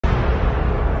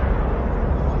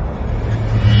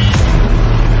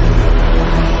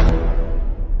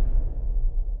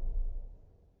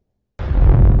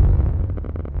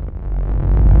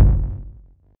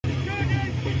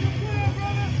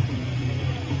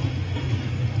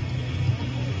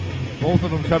Both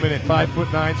of them come in at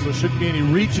 5'9", so there shouldn't be any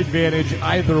reach advantage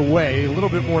either way. A little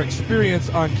bit more experience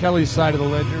on Kelly's side of the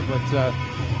ledger, but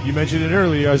you mentioned it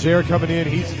earlier. Augare coming in,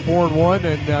 he's 4-1,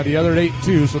 and the other at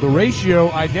 8-2. So the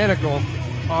ratio identical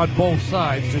on both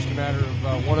sides. Just a matter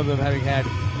of one of them having had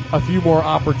a few more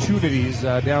opportunities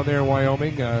down there in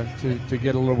Wyoming to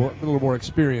get a little more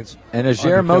experience. And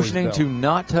Augare motioning to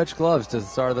not touch gloves to the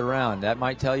start of the round. That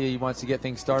might tell you he wants to get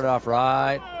things started off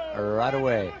right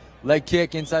away. Leg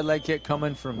kick, inside leg kick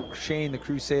coming from Shane the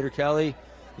Crusader Kelly.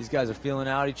 These guys are feeling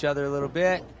out each other a little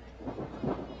bit.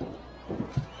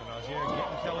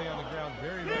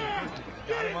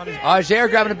 Augare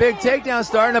grabbing a big takedown,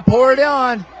 starting to pour it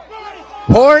on.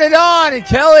 Pouring it on, and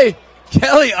Kelly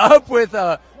up with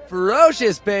a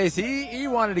ferocious pace. He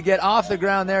wanted to get off the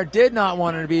ground there, did not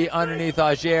want to be underneath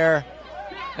Augare.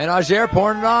 And Augare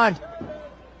pouring it on.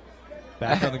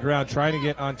 Back on the ground, trying to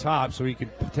get on top so he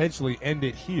could potentially end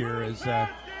it here, as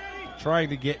trying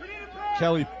to get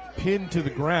Kelly pinned to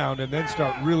the ground and then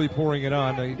start really pouring it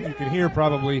on. You can hear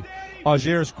probably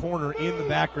Augere's corner in the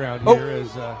background here.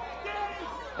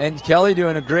 And Kelly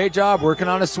doing a great job working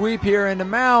on a sweep here in the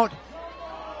mount.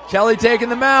 Kelly taking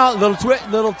the mount,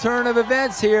 little turn of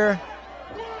events here.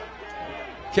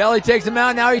 Kelly takes him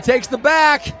out, now he takes the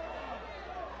back.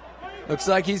 Looks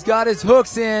like he's got his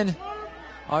hooks in.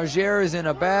 Augare is in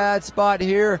a bad spot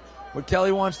here. What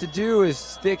Kelly wants to do is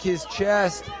stick his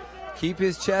chest, keep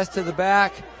his chest to the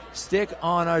back, stick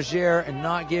on Augare and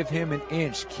not give him an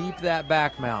inch. Keep that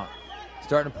back mount.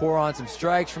 Starting to pour on some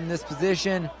strikes from this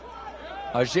position.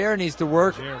 Augare needs to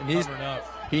work.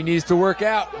 He needs to work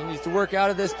out. He needs to work out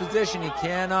of this position. He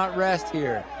cannot rest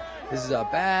here. This is a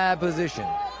bad position.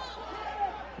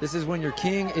 This is when your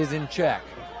king is in check.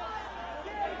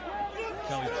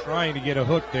 Kelly trying to get a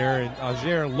hook there, and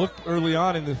Augare looked early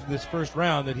on in this first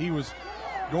round that he was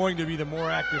going to be the more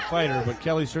active fighter, but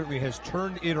Kelly certainly has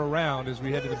turned it around as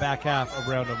we head to the back half of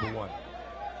round number 1.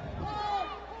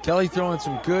 Kelly throwing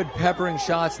some good peppering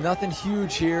shots, nothing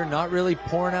huge here, not really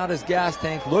pouring out his gas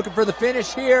tank. Looking for the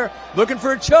finish here, looking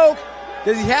for a choke.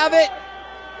 Does he have it?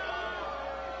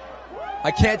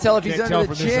 I can't tell if he's under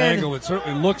the chin. Can't tell from this angle. It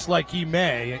certainly looks like he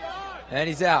may. And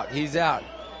he's out.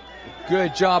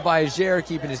 Good job by Augare,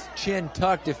 keeping his chin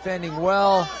tucked, defending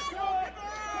well.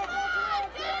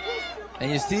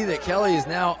 And you see that Kelly is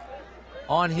now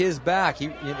on his back.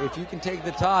 If you can take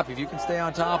the top, if you can stay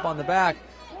on top on the back,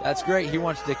 that's great. He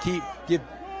wants to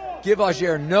give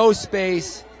Augare no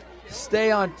space,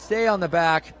 stay on the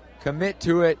back, commit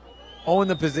to it, own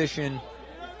the position,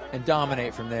 and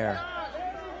dominate from there.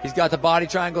 He's got the body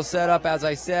triangle set up, as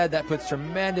I said. That puts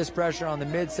tremendous pressure on the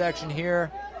midsection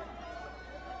here.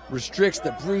 Restricts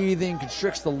the breathing,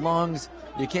 constricts the lungs.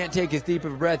 You can't take as deep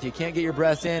of a breath. You can't get your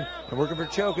breath in. And working for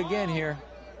choke again here.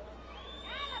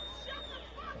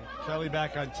 Kelly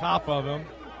back on top of him.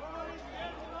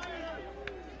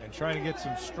 Trying to get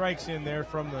some strikes in there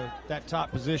from that top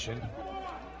position.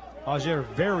 Augare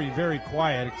very, very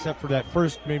quiet, except for that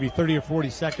first maybe 30 or 40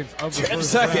 seconds of the 10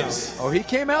 first seconds. round. Oh, he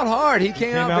came out hard. He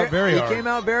came out very hard. He came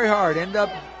out very hard. Ended up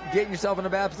getting yourself in a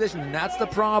bad position, and that's the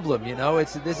problem. You know,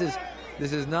 this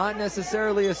is not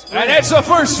necessarily a sprint. And it's the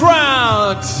first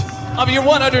round of your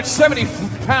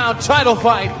 170-pound title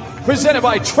fight, presented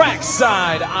by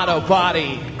Trackside Auto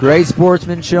Body. Great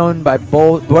sportsmanship shown by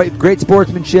both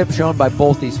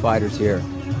these fighters here.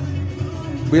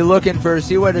 We're looking for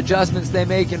see what adjustments they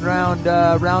make in round 2.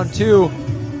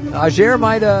 Augare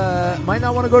might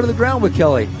not want to go to the ground with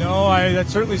Kelly. No, that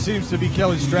certainly seems to be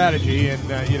Kelly's strategy, and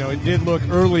it did look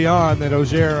early on that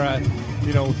Augare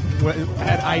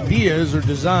had ideas or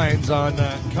designs on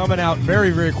coming out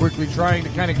very, very quickly, trying to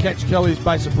kind of catch Kelly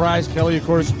by surprise. Kelly, of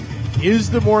course,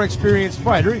 is the more experienced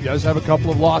fighter. He does have a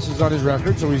couple of losses on his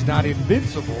record, so he's not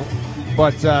invincible.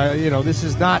 But, this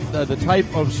is not the type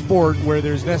of sport where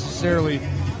there's necessarily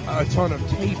a ton of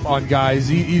tape on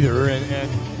guys either. And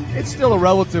it's still a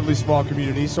relatively small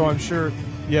community, so I'm sure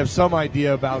you have some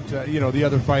idea about, the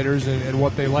other fighters and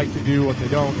what they like to do, what they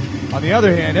don't. On the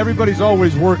other hand, everybody's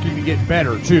always working to get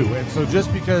better, too. And so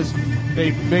just because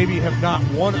they maybe have not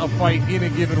won a fight in a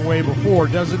given way before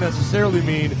doesn't necessarily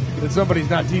mean that somebody's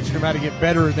not teaching them how to get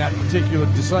better in that particular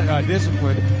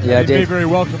discipline. Yeah, they may very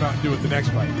well come out and do it the next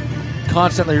fight.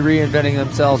 Constantly reinventing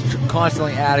themselves,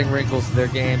 constantly adding wrinkles to their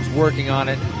games, working on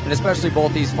it, and especially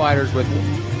both these fighters with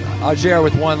Augare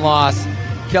with 1 loss,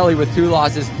 Kelly with 2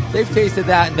 losses. They've tasted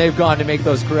that and they've gone to make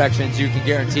those corrections. You can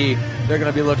guarantee they're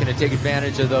going to be looking to take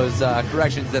advantage of those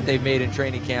corrections that they've made in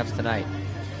training camps tonight.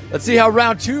 Let's see how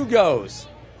round 2 goes.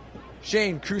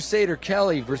 Shane Crusader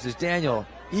Kelly versus Daniel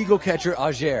Eagle Catcher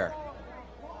Augare.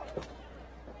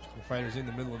 The fighters in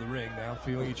the middle of the ring now,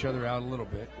 feeling each other out a little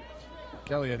bit.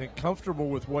 Kelly, I think, comfortable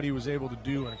with what he was able to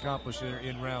do and accomplish there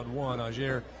in round one.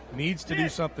 Augare needs to do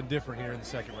something different here in the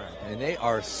second round. And they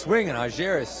are swinging.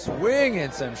 Augare is swinging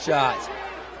some shots.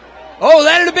 Oh,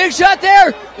 landed a big shot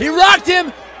there. He rocked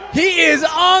him. He is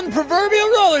on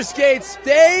proverbial roller skates,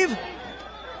 Dave.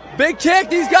 Big kick.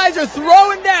 These guys are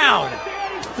throwing down.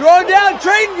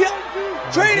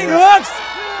 Trading hooks.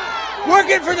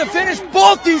 Working for the finish,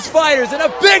 both these fighters. And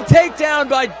a big takedown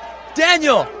by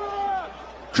Daniel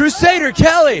Crusader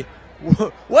Kelly.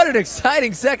 What an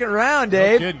exciting second round,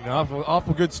 Dave. No kidding.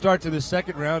 Awful good start to the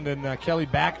second round, and Kelly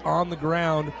back on the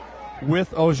ground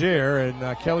with Augare,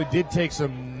 and Kelly did take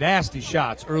some nasty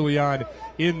shots early on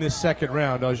in this second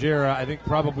round. Augare, I think,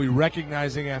 probably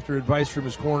recognizing after advice from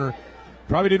his corner,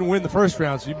 probably didn't win the first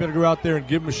round, so you better go out there and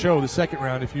give him a show the second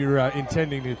round if you're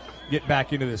intending to get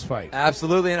back into this fight.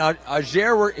 Absolutely, and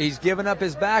Augare, he's given up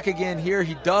his back again here.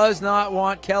 He does not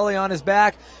want Kelly on his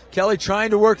back. Kelly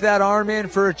trying to work that arm in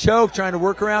for a choke, trying to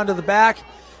work around to the back.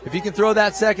 If he can throw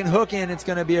that second hook in, it's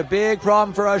going to be a big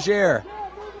problem for Augare.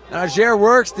 And Augare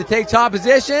works to take top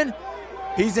position.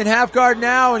 He's in half guard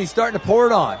now, and he's starting to pour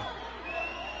it on.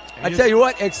 I tell you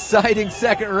what, exciting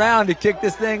second round to kick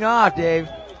this thing off, Dave.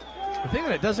 The thing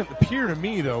that it doesn't appear to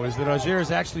me, though, is that Augare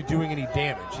is actually doing any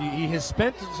damage. He has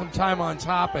spent some time on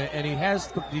top, and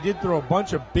he did throw a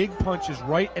bunch of big punches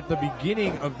right at the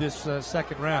beginning of this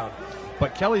second round.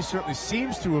 But Kelly certainly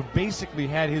seems to have basically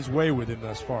had his way with him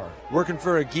thus far. Working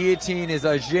for a guillotine is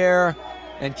Augare,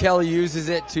 and Kelly uses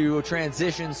it to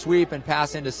transition, sweep, and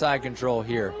pass into side control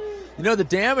here. You know, the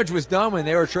damage was done when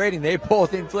they were trading. They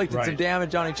both inflicted some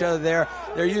damage on each other there.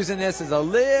 They're using this as a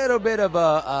little bit of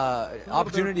a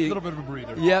opportunity. A little bit of a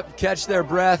breather. Yep, catch their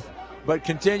breath, but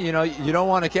continue. You know, you don't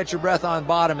want to catch your breath on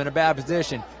bottom in a bad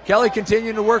position. Kelly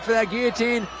continuing to work for that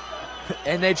guillotine,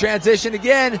 and they transition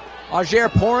again.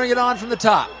 Augare pouring it on from the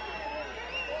top.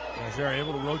 Augare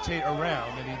able to rotate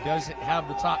around, and he does have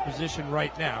the top position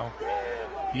right now.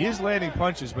 He is landing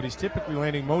punches, but he's typically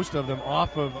landing most of them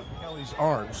off of Kelly's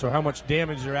arm. So how much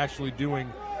damage they're actually doing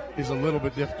is a little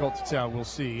bit difficult to tell. We'll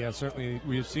see. Certainly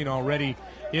we have seen already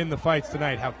in the fights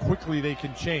tonight how quickly they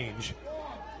can change.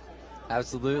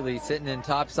 Absolutely. Sitting in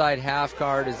topside half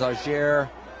guard is Augare.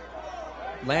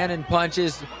 Landing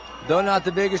punches, though not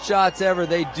the biggest shots ever,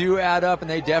 they do add up, and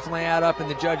they definitely add up in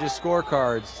the judges'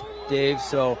 scorecards, Dave.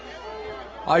 So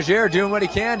Augare doing what he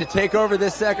can to take over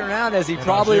this second round, as he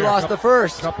probably lost the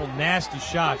first. A couple nasty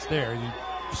shots there.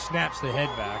 He snaps the head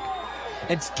back.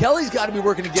 And Kelly's got to be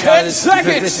working to get out of this. 10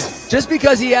 seconds! Just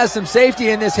because he has some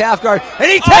safety in this half guard. And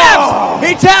he taps! Oh.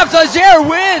 He taps! Augare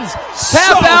wins!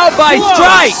 Tap out by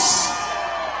strikes!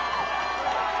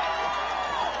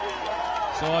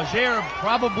 So Augare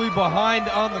probably behind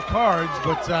on the cards,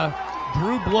 but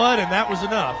drew blood, and that was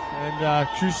enough. And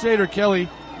Crusader Kelly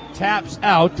taps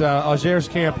out. Augare's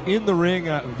camp in the ring,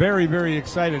 very, very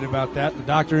excited about that. The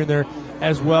doctor in there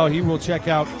as well. He will check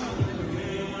out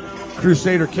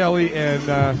Crusader Kelly and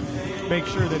make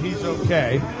sure that he's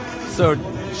okay. So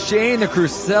Shane, the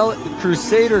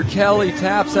Crusader Kelly,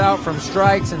 taps out from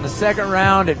strikes in the second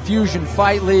round at Fusion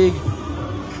Fight League.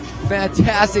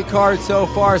 Fantastic card so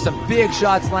far. Some big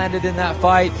shots landed in that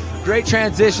fight. Great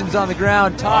transitions on the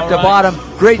ground, top to bottom.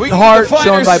 Great heart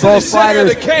shown by both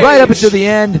fighters right up until the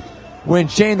end when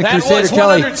Shane the Crusader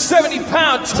Kelly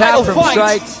tapped from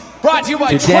strikes brought to you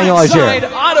by Daniel Augare.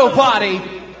 Auto Body,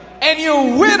 and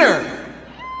your winner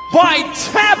by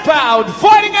tap out,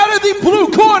 fighting out of the blue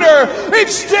corner,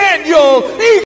 it's Daniel